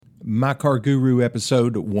My Car Guru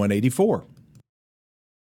episode 184.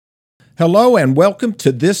 Hello and welcome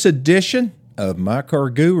to this edition of My Car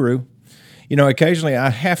Guru. You know, occasionally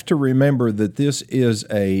I have to remember that this is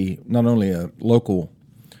not only a local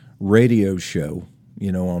radio show,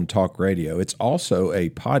 on talk radio, it's also a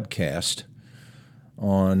podcast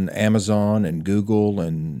on Amazon and Google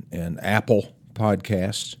and Apple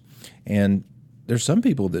podcasts. And there's some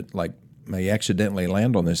people that may accidentally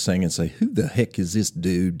land on this thing and say, who the heck is this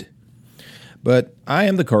dude? But I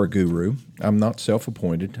am the Car Guru. I'm not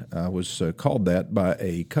self-appointed. I was called that by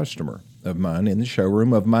a customer of mine in the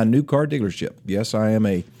showroom of my new car dealership. Yes, I am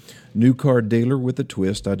a new car dealer with a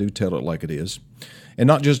twist. I do tell it like it is. And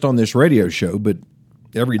not just on this radio show, but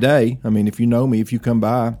every day. I mean, if you know me, if you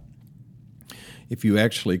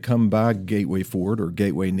actually come by Gateway Ford or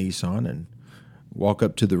Gateway Nissan and walk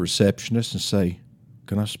up to the receptionist and say,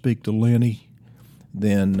 can I speak to Lenny?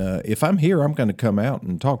 Then if I'm here, I'm going to come out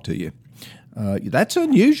and talk to you. That's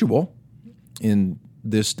unusual in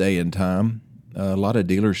this day and time. A lot of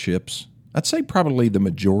dealerships, I'd say probably the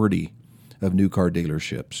majority of new car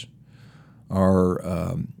dealerships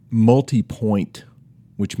are multi-point,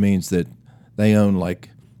 which means that they own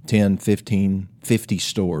 10, 15, 50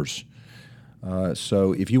 stores.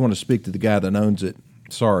 So if you want to speak to the guy that owns it,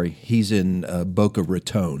 sorry, he's in Boca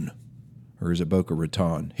Raton. Or is it Boca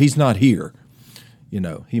Raton? He's not here.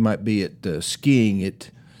 He might be at skiing at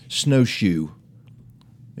Snowshoe,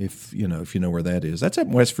 if you know where that is. That's up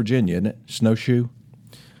in West Virginia, isn't it? Snowshoe?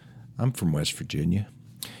 I'm from West Virginia.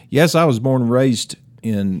 Yes, I was born and raised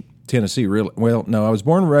in Tennessee. Really? Well, no, I was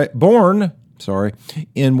born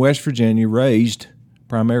in West Virginia, raised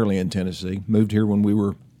primarily in Tennessee. Moved here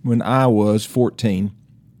when I was 14.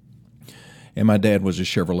 And my dad was a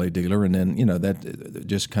Chevrolet dealer, and then, that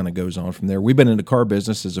just kind of goes on from there. We've been in the car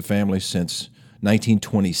business as a family since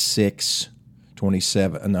 1926,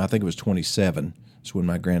 27. No, I think it was 27. That's when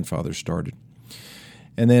my grandfather started.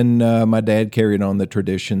 And then my dad carried on the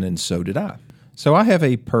tradition, and so did I. So I have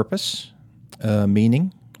a purpose,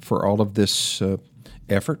 meaning for all of this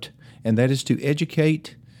effort, and that is to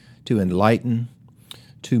educate, to enlighten,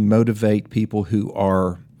 to motivate people who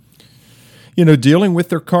are, dealing with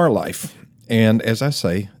their car life. And as I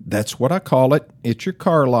say, that's what I call it. It's your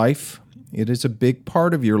car life. It is a big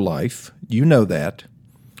part of your life. You know that.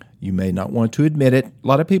 You may not want to admit it. A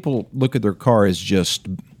lot of people look at their car as just,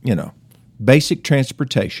 basic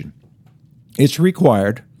transportation. It's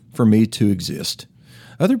required for me to exist.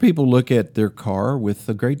 Other people look at their car with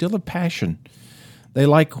a great deal of passion. They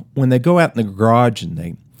like when they go out in the garage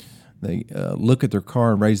and they look at their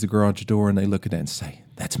car and raise the garage door and they look at it and say,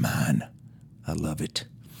 that's mine. I love it.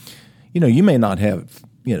 You may not have,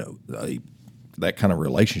 that kind of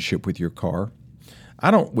relationship with your car. I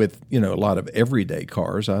don't with, a lot of everyday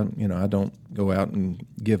cars. I don't go out and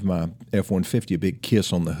give my F-150 a big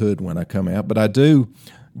kiss on the hood when I come out, but I do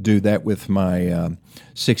that with my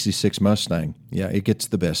 66 Mustang. Yeah, it gets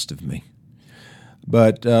the best of me.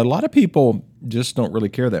 But a lot of people just don't really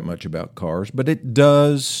care that much about cars, but it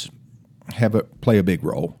does play a big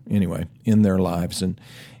role anyway in their lives. And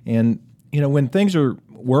when things are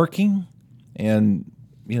working and,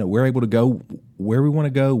 we're able to go where we want to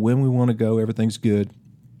go, when we want to go, everything's good,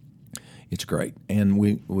 it's great. And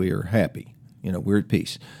we are happy. We're at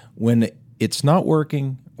peace. When it's not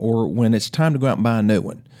working or when it's time to go out and buy a new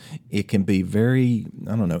one, it can be very,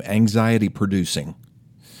 anxiety producing.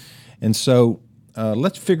 And so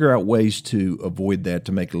let's figure out ways to avoid that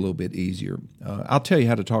to make it a little bit easier. I'll tell you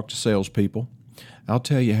how to talk to salespeople. I'll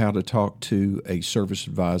tell you how to talk to a service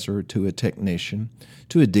advisor, to a technician,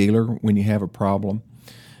 to a dealer when you have a problem.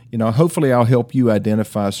 Hopefully I'll help you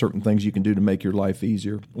identify certain things you can do to make your life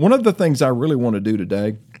easier. One of the things I really want to do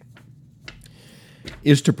today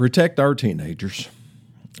is to protect our teenagers,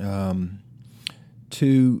 to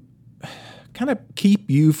kind of keep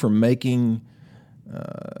you from making,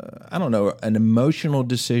 an emotional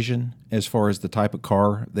decision as far as the type of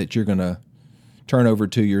car that you're going to turn over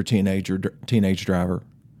to your teenage driver.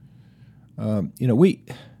 We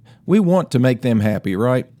want to make them happy,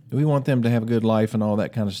 right? We want them to have a good life and all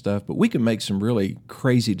that kind of stuff, but we can make some really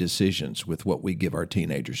crazy decisions with what we give our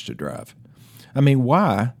teenagers to drive. I mean,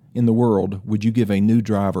 why in the world would you give a new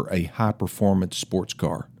driver a high-performance sports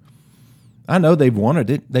car? I know they've wanted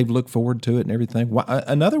it. They've looked forward to it and everything.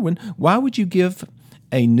 Why would you give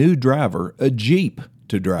a new driver a Jeep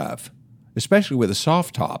to drive, especially with a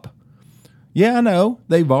soft top? Yeah, I know.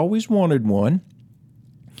 They've always wanted one.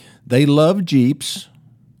 They love Jeeps.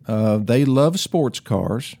 They love sports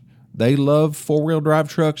cars. They love four-wheel drive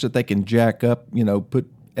trucks that they can jack up, put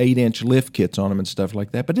 8-inch lift kits on them and stuff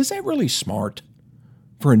like that. But is that really smart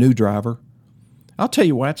for a new driver? I'll tell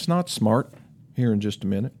you why it's not smart here in just a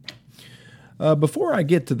minute. Before I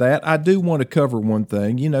get to that, I do want to cover one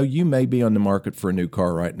thing. You know, you may be on the market for a new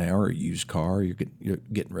car right now or a used car. You're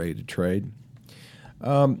getting ready to trade.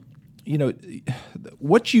 You know,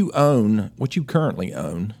 what you own, what you currently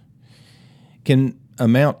own, can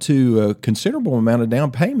amount to a considerable amount of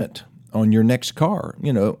down payment on your next car,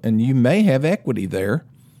 you know, and you may have equity there.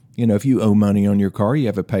 You know, if you owe money on your car, you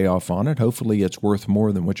have a payoff on it. Hopefully it's worth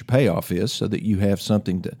more than what your payoff is so that you have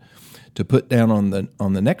something to put down on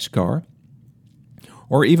the next car.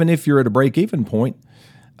 Or even if you're at a break-even point,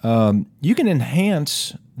 you can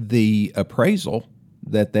enhance the appraisal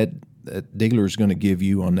that dealer is going to give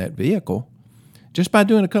you on that vehicle just by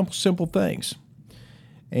doing a couple simple things.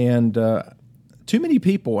 And too many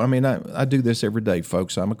people, I mean, I do this every day,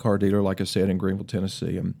 folks. I'm a car dealer, like I said, in Greenville,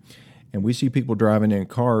 Tennessee. And we see people driving in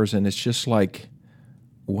cars, and it's just like,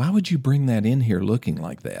 why would you bring that in here looking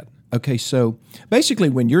like that? Okay, so basically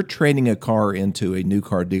when you're trading a car into a new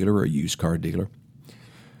car dealer or a used car dealer,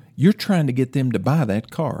 you're trying to get them to buy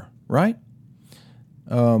that car, right?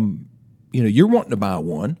 You know, you're wanting to buy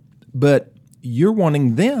one, but you're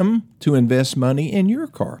wanting them to invest money in your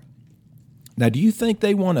car. Now, do you think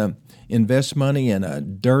they want to invest money in a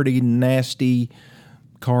dirty, nasty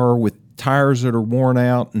car with tires that are worn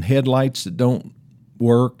out and headlights that don't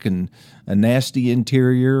work and a nasty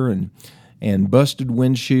interior and busted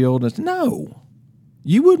windshield? No,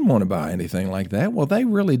 you wouldn't want to buy anything like that. Well, they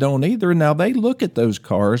really don't either. Now, they look at those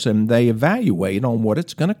cars and they evaluate on what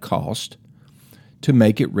it's going to cost to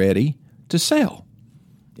make it ready to sell.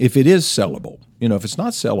 If it is sellable, you know, if it's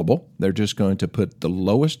not sellable, they're just going to put the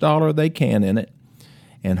lowest dollar they can in it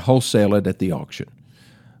and wholesale it at the auction.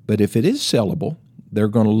 But if it is sellable, they're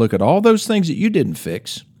going to look at all those things that you didn't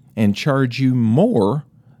fix and charge you more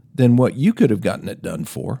than what you could have gotten it done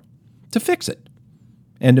for to fix it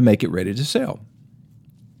and to make it ready to sell.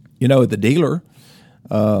 You know, the dealer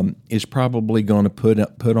is probably going to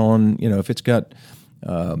put on, you know, if it's got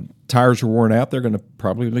tires are worn out, they're going to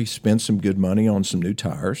probably spend some good money on some new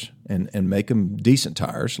tires and make them decent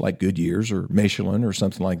tires like Goodyear's or Michelin or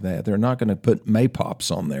something like that. They're not going to put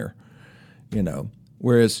Maypops on there, you know.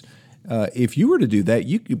 Whereas if you were to do that,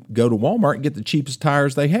 you could go to Walmart and get the cheapest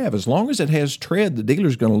tires they have. As long as it has tread, the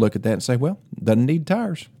dealer's going to look at that and say, well, it doesn't need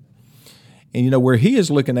tires. And, you know, where he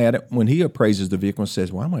is looking at it when he appraises the vehicle and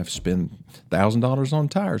says, well, I'm going to have to spend $1,000 on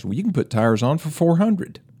tires. Well, you can put tires on for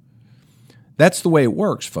 $400. That's the way it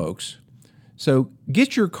works, folks. So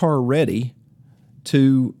get your car ready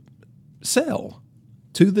to sell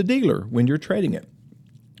to the dealer when you're trading it.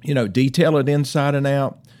 You know, detail it inside and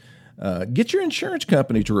out. Get your insurance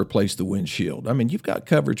company to replace the windshield. I mean, you've got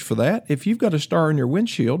coverage for that. If you've got a star in your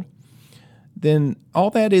windshield, then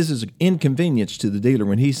all that is an inconvenience to the dealer.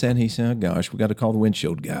 When he said, oh, gosh, we got to call the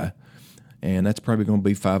windshield guy, and that's probably going to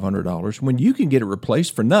be $500 when you can get it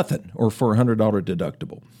replaced for nothing or for a $100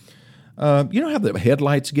 deductible. You know how the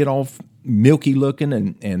headlights get all milky looking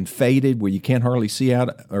and faded where you can't hardly see out,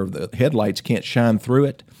 or the headlights can't shine through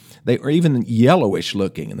it? They are even yellowish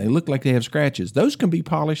looking, and they look like they have scratches. Those can be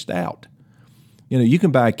polished out. You know, you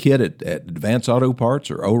can buy a kit at Advance Auto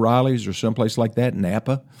Parts or O'Reilly's or someplace like that,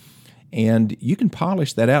 Napa, and you can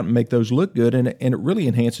polish that out and make those look good, and it really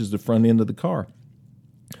enhances the front end of the car.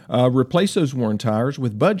 Replace those worn tires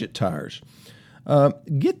with budget tires.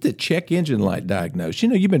 Get the check engine light diagnosed. You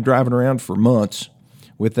know, you've been driving around for months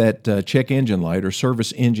with that check engine light or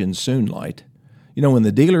service engine soon light. You know, when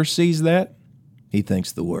the dealer sees that, he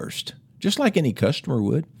thinks the worst, just like any customer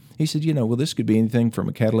would. He said, you know, well, this could be anything from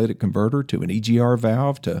a catalytic converter to an EGR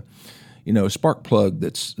valve to, you know, a spark plug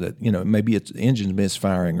that, you know, maybe its engine's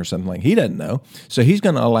misfiring or something like that. He doesn't know. So he's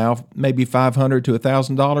going to allow maybe $500 to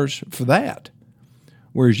 $1,000 for that.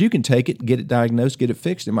 Whereas you can take it, get it diagnosed, get it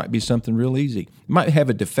fixed. It might be something real easy. You might have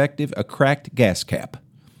a cracked gas cap.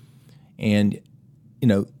 And, you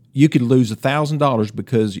know, you could lose $1,000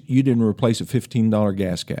 because you didn't replace a $15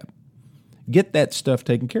 gas cap. Get that stuff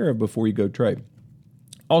taken care of before you go trade.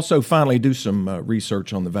 Also, finally, do some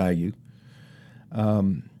research on the value.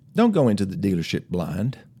 Don't go into the dealership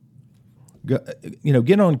blind. Get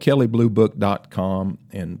on kellybluebook.com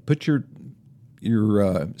and put your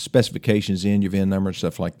specifications in, your VIN number and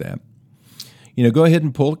stuff like that. You know, go ahead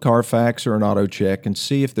and pull a Carfax or an auto check and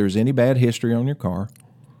see if there's any bad history on your car.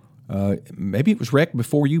 Maybe it was wrecked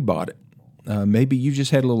before you bought it. Maybe you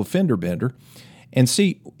just had a little fender bender. And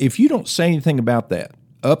see, if you don't say anything about that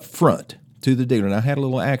up front to the dealer, and I had a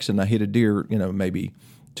little accident, I hit a deer, you know, maybe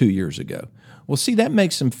 2 years ago. Well, see, that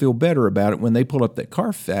makes them feel better about it when they pull up that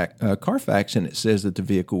Carfax and it says that the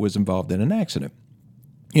vehicle was involved in an accident.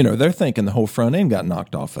 They're thinking the whole front end got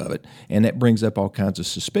knocked off of it, and that brings up all kinds of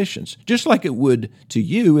suspicions, just like it would to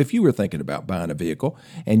you if you were thinking about buying a vehicle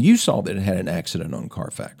and you saw that it had an accident on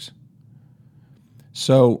Carfax.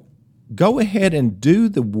 So go ahead and do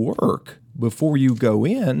the work before you go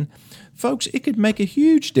in. Folks, it could make a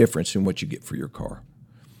huge difference in what you get for your car.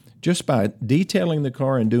 Just by detailing the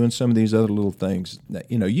car and doing some of these other little things.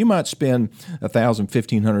 You might spend $1,000,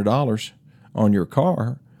 $1,500 on your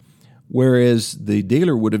car, whereas the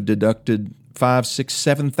dealer would have deducted $5,000,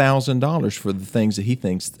 $6,000, $7,000 for the things that he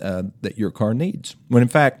thinks that your car needs. When in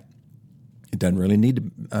fact, it doesn't really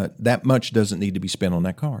need to. That much doesn't need to be spent on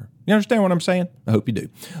that car. You understand what I'm saying? I hope you do.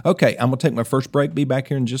 Okay, I'm going to take my first break. Be back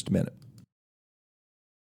here in just a minute.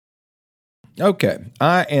 Okay,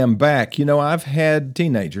 I am back. I've had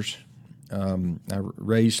teenagers. I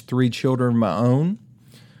raised 3 children of my own.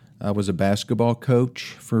 I was a basketball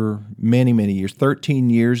coach for many, many years, 13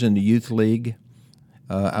 years in the youth league.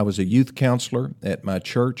 I was a youth counselor at my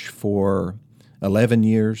church for 11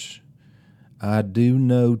 years. I do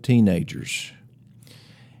know teenagers.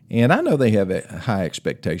 And I know they have high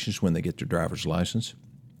expectations when they get their driver's license.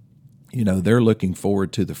 They're looking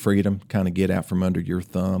forward to the freedom, kind of get out from under your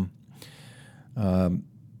thumb.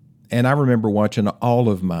 And I remember watching all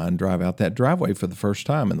of mine drive out that driveway for the first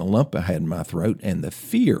time, and the lump I had in my throat and the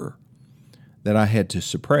fear that I had to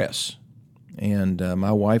suppress. And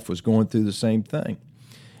my wife was going through the same thing.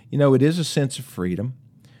 It is a sense of freedom,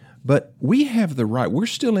 but we have the right. We're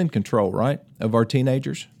still in control, right, of our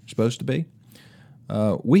teenagers, supposed to be.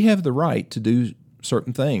 We have the right to do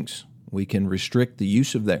certain things. We can restrict the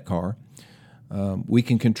use of that car. We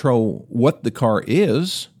can control what the car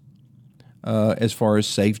is, as far as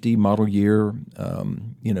safety, model year,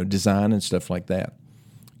 design and stuff like that.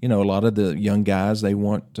 A lot of the young guys, they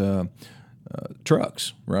want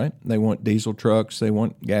trucks, right? They want diesel trucks. They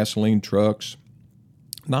want gasoline trucks.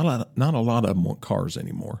 Not a lot of them want cars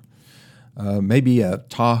anymore. Maybe a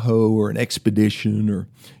Tahoe or an Expedition or,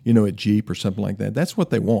 a Jeep or something like that. That's what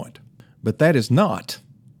they want. But that is not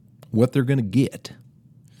what they're going to get.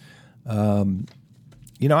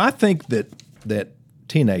 I think that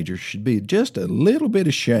teenagers should be just a little bit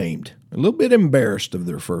ashamed, a little bit embarrassed of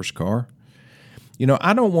their first car.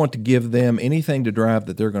 I don't want to give them anything to drive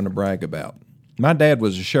that they're going to brag about. My dad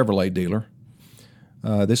was a Chevrolet dealer.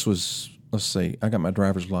 This was, let's see, I got my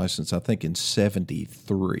driver's license, I think, in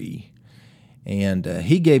 73. And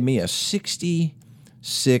he gave me a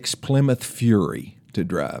 66 Plymouth Fury to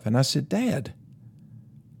drive. And I said, Dad,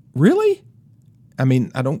 really? I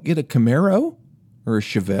mean, I don't get a Camaro or a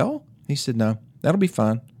Chevelle? He said, no, that'll be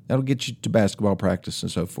fine. That'll get you to basketball practice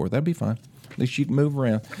and so forth. That'll be fine. At least you can move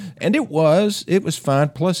around. And it was fine.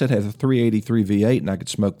 Plus, it had a 383 V8, and I could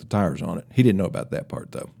smoke the tires on it. He didn't know about that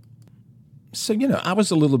part, though. So, I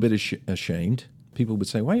was a little bit ashamed. People would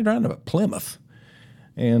say, why are you driving a Plymouth?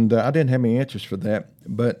 And I didn't have any answers for that.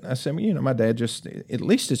 But I said, my dad just, at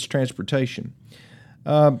least it's transportation.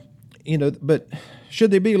 But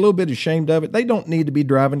should they be a little bit ashamed of it? They don't need to be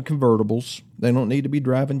driving convertibles. They don't need to be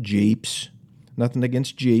driving Jeeps. Nothing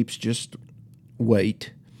against Jeeps, just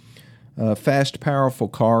wait. Fast, powerful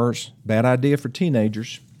cars, bad idea for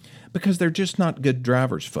teenagers because they're just not good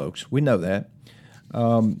drivers, folks. We know that.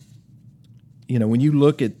 When you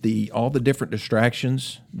look at all the different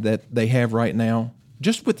distractions that they have right now,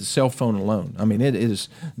 just with the cell phone alone, I mean,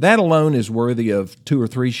 that alone is worthy of 2 or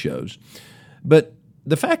 3 shows. But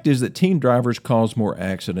the fact is that teen drivers cause more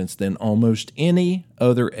accidents than almost any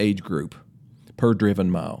other age group per driven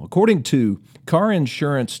mile. According to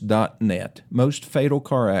carinsurance.net, most fatal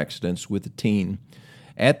car accidents with a teen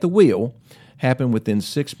at the wheel happen within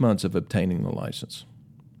 6 months of obtaining the license.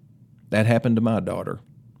 That happened to my daughter.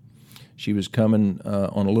 She was coming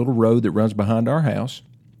on a little road that runs behind our house,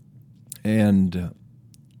 and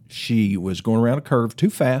she was going around a curve too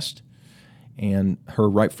fast, and her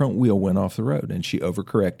right front wheel went off the road, and she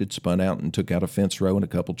overcorrected, spun out, and took out a fence row and a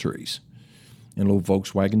couple trees in a little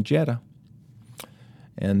Volkswagen Jetta.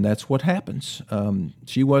 And that's what happens.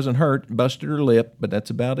 She wasn't hurt, busted her lip, but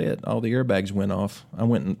that's about it. All the airbags went off. I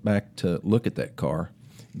went back to look at that car.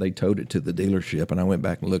 They towed it to the dealership, and I went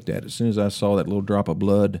back and looked at it. As soon as I saw that little drop of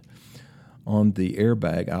blood on the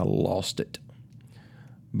airbag, I lost it.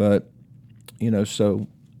 But,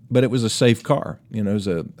 but it was a safe car. It was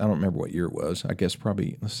I don't remember what year it was. I guess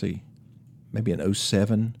probably, let's see, maybe an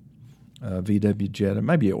 07 VW Jetta.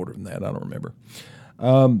 Maybe older than that. I don't remember.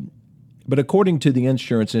 But according to the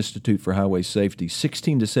Insurance Institute for Highway Safety,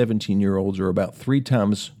 16 to 17-year-olds are about 3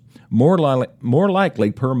 times more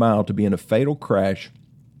likely per mile to be in a fatal crash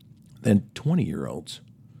than 20-year-olds.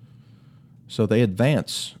 So they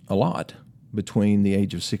advance a lot between the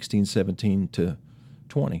age of 16, 17 to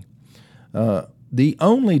 20. The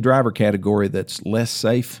only driver category that's less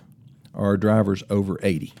safe are drivers over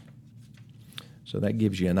 80. So that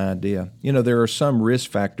gives you an idea. There are some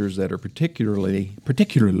risk factors that are particularly,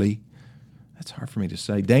 that's hard for me to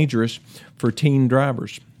say, dangerous for teen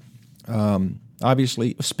drivers.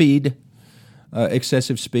 Obviously, speed.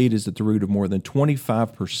 Excessive speed is at the root of more than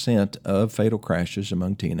 25% of fatal crashes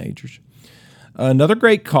among teenagers. Another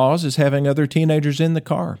great cause is having other teenagers in the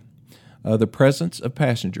car. The presence of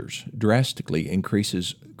passengers drastically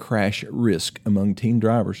increases crash risk among teen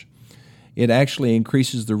drivers. It actually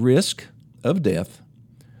increases the risk of death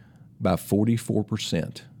by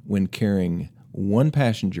 44% when carrying one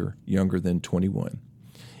passenger younger than 21.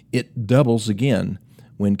 It doubles again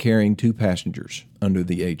when carrying two passengers under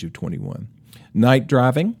the age of 21. Night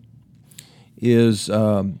driving is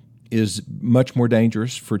much more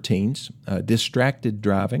dangerous for teens. Distracted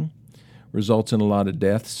driving results in a lot of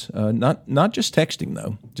deaths. Not just texting,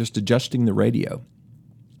 though, just adjusting the radio.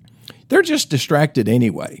 They're just distracted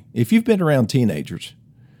anyway. If you've been around teenagers,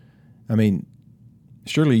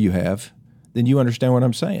 surely you have, then you understand what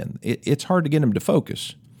I'm saying. It's hard to get them to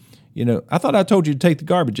focus. I thought I told you to take the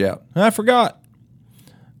garbage out. I forgot.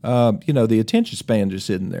 The attention span just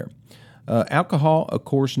isn't there. Alcohol, of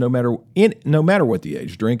course, no matter what the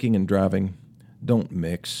age, drinking and driving don't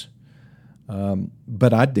mix.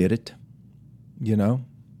 But I did it. I'll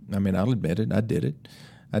admit it. I did it.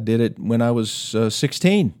 I did it when I was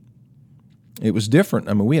 16. It was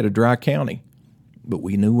different. We had a dry county, but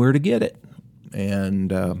we knew where to get it. And,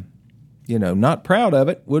 not proud of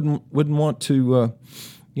it. Wouldn't want to,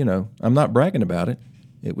 I'm not bragging about it.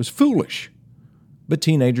 It was foolish. But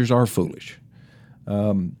teenagers are foolish.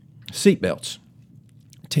 Seatbelts.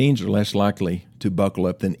 Teens are less likely to buckle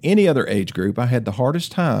up than any other age group. I had the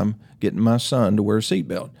hardest time getting my son to wear a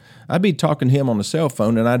seatbelt. I'd be talking to him on the cell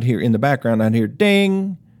phone, and I'd hear in the background,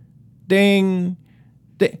 ding, ding,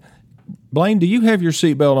 ding. Blaine, do you have your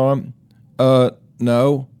seatbelt on?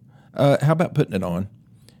 No. How about putting it on?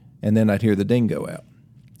 And then I'd hear the ding go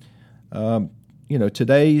out.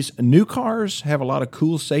 Today's new cars have a lot of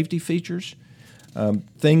cool safety features,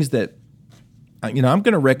 things that, I'm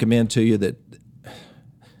going to recommend to you that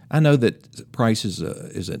I know that price is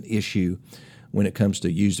an issue when it comes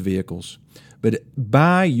to used vehicles, but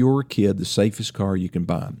buy your kid the safest car you can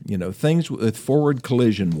buy. Things with forward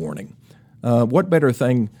collision warning. What better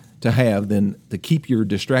thing to have than to keep your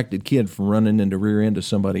distracted kid from running into the rear end of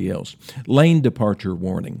somebody else? Lane departure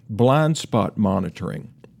warning, blind spot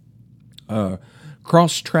monitoring,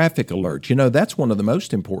 cross traffic alerts. That's one of the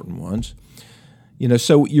most important ones.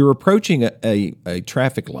 So you're approaching a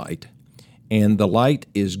traffic light, and the light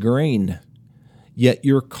is green, yet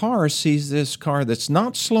your car sees this car that's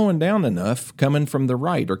not slowing down enough coming from the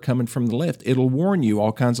right or coming from the left. It'll warn you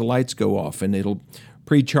all kinds of lights go off, and it'll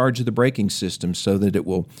pre-charge the braking system so that it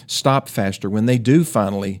will stop faster when they do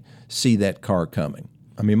finally see that car coming.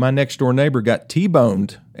 My next-door neighbor got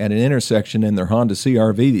T-boned at an intersection in their Honda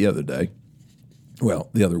CR-V the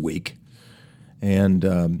other week,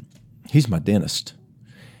 and he's my dentist.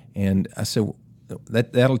 And I said,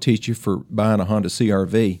 that'll teach you for buying a Honda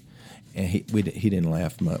CR-V. And he didn't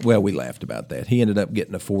laugh much. Well, we laughed about that. He ended up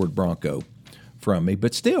getting a Ford Bronco from me.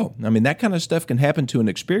 But still, that kind of stuff can happen to an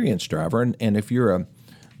experienced driver. And if you're a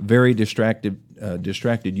very distracted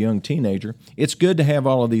young teenager, it's good to have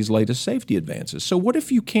all of these latest safety advances. So what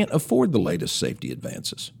if you can't afford the latest safety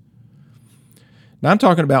advances? Now, I'm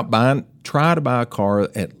talking about try to buy a car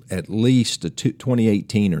at least a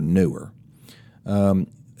 2018 or newer. As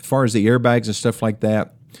far as the airbags and stuff like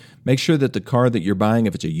that, make sure that the car that you're buying,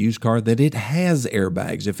 if it's a used car, that it has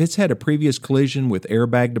airbags. If it's had a previous collision with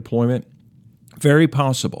airbag deployment, very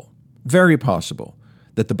possible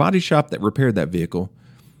that the body shop that repaired that vehicle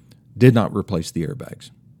did not replace the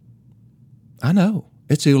airbags. I know,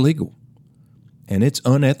 it's illegal, and it's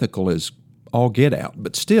unethical as all get out,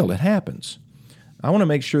 but still, it happens. I want to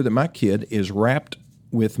make sure that my kid is wrapped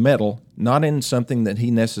with metal, not in something that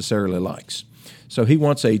he necessarily likes. So he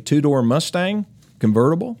wants a two-door Mustang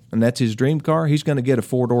convertible, and that's his dream car. He's going to get a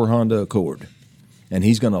four-door Honda Accord, and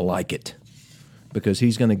he's going to like it because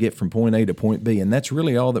he's going to get from point A to point B, and that's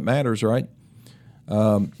really all that matters, right?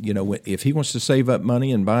 If he wants to save up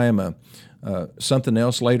money and buy him something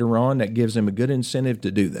else later on, that gives him a good incentive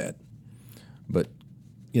to do that. But,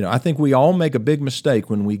 I think we all make a big mistake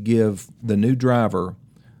when we give the new driver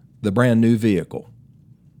the brand new vehicle.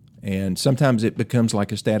 And sometimes it becomes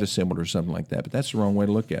like a status symbol or something like that. But that's the wrong way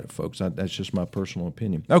to look at it, folks. That's just my personal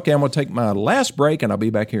opinion. Okay, I'm going to take my last break, and I'll be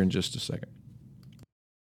back here in just a second.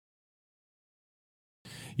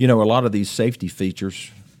 A lot of these safety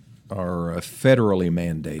features are federally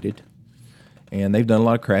mandated. and they've done a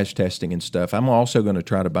lot of crash testing and stuff. I'm also going to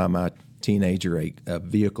try to buy my teenager a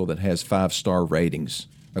vehicle that has 5-star ratings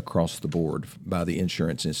across the board by the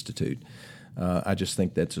Insurance Institute. I just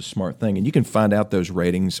think that's a smart thing, and you can find out those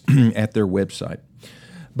ratings at their website.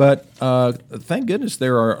 But thank goodness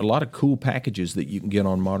there are a lot of cool packages that you can get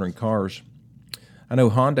on modern cars. I know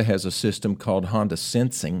Honda has a system called Honda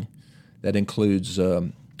Sensing that includes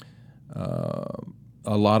a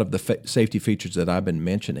lot of the safety features that I've been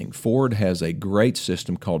mentioning. Ford has a great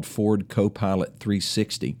system called Ford Copilot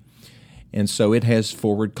 360. And so it has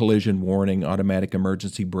forward collision warning, automatic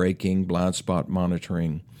emergency braking, blind spot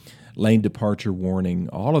monitoring, lane departure warning,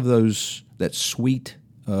 all of those, that suite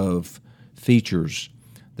of features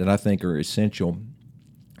that I think are essential.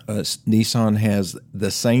 Nissan has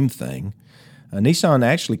the same thing. Nissan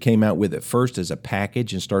actually came out with it first as a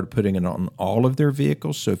package and started putting it on all of their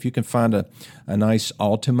vehicles. So if you can find a nice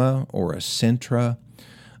Altima or a Sentra,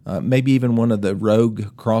 maybe even one of the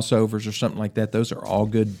Rogue crossovers or something like that, those are all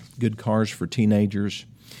good cars for teenagers.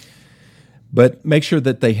 But make sure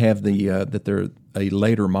that they have that they're a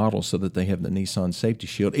later model so that they have the Nissan Safety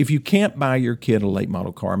Shield. If you can't buy your kid a late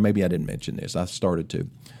model car, maybe I didn't mention this, I started to,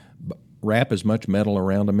 wrap as much metal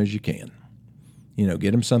around them as you can.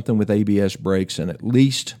 Get them something with ABS brakes and at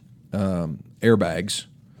least airbags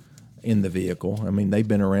in the vehicle. I mean, they've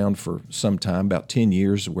been around for some time, about 10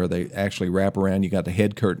 years, where they actually wrap around. You got the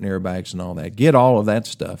head curtain airbags and all that. Get all of that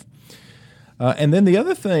stuff. And then the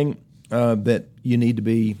other thing that you need to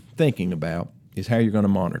be thinking about is how you're going to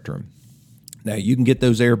monitor them. Now, you can get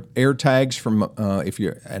those air tags from, if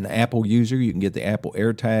you're an Apple user, you can get the Apple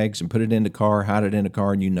Air Tags and put it in the car, hide it in the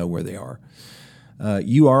car, and you know where they are.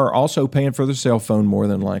 You are also paying for the cell phone more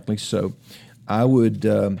than likely, so I would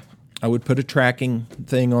put a tracking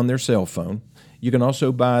thing on their cell phone. You can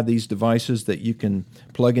also buy these devices that you can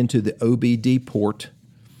plug into the OBD port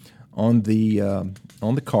on the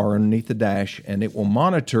car underneath the dash, and it will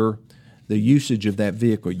monitor the usage of that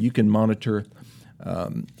vehicle. You can monitor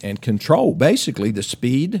and control basically the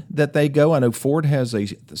speed that they go. I know Ford has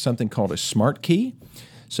something called a smart key,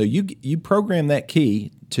 so you program that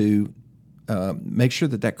key to make sure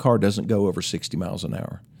that car doesn't go over 60 miles an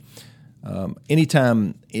hour.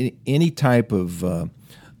 Anytime any type of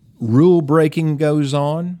rule breaking goes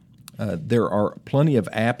on, there are plenty of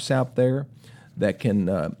apps out there that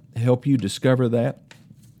can help you discover that.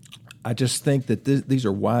 I just think that these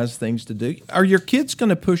are wise things to do. Are your kids going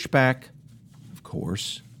to push back? Of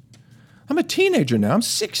course. I'm a teenager now. I'm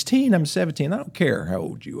 16. I'm 17. I don't care how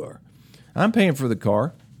old you are. I'm paying for the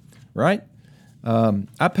car, right?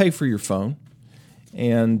 I pay for your phone,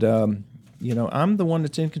 and I'm the one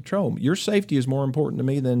that's in control. Your safety is more important to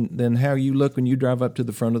me than how you look when you drive up to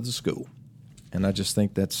the front of the school, and I just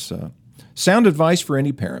think that's sound advice for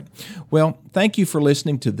any parent. Well, thank you for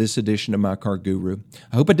listening to this edition of My Car Guru.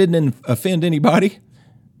 I hope I didn't offend anybody.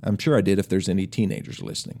 I'm sure I did if there's any teenagers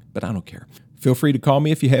listening, but I don't care. Feel free to call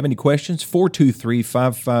me if you have any questions,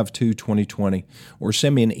 423-552-2020, or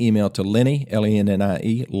send me an email to Lennie,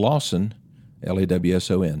 Lennie, Lawson,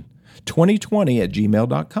 Lawson, 2020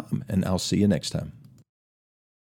 @gmail.com, and I'll see you next time.